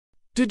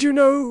Did you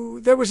know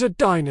there was a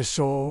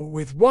dinosaur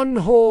with one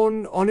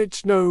horn on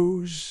its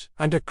nose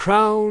and a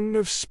crown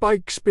of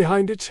spikes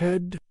behind its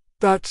head?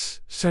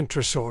 That's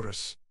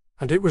Centrosaurus,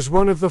 and it was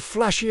one of the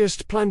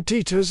flashiest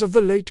plant-eaters of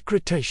the late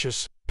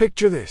Cretaceous.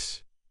 Picture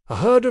this: a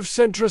herd of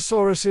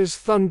Centrosauruses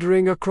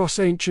thundering across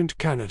ancient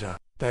Canada,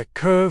 their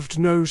curved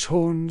nose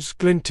horns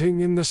glinting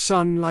in the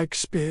sun like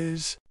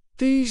spears.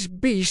 These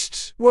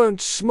beasts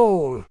weren't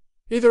small,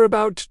 either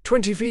about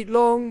 20 feet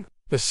long,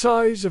 the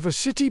size of a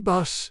city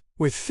bus,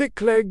 with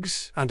thick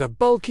legs and a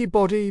bulky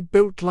body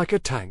built like a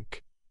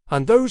tank.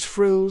 And those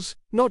frills,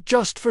 not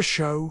just for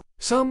show.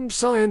 Some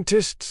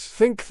scientists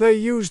think they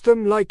used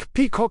them like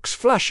peacocks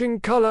flashing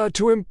color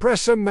to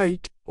impress a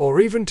mate, or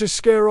even to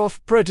scare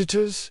off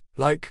predators,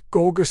 like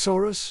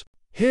Gorgosaurus.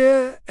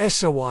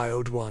 Here's a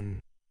wild one.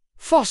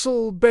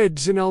 Fossil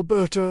beds in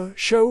Alberta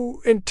show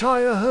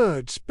entire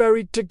herds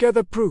buried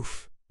together,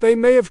 proof they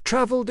may have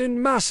traveled in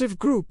massive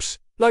groups,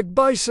 like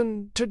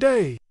bison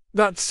today.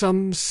 That's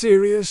some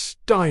serious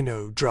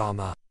dino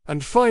drama.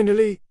 And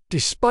finally,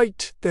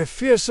 despite their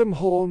fearsome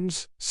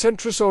horns,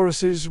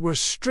 Centrosauruses were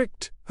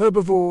strict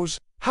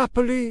herbivores,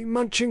 happily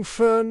munching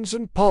ferns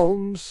and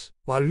palms,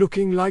 while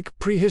looking like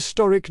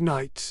prehistoric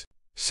knights.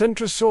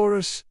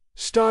 Centrosaurus,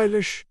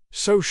 stylish,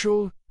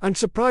 social, and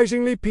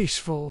surprisingly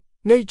peaceful.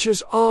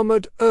 Nature's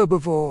armored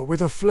herbivore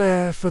with a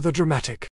flair for the dramatic.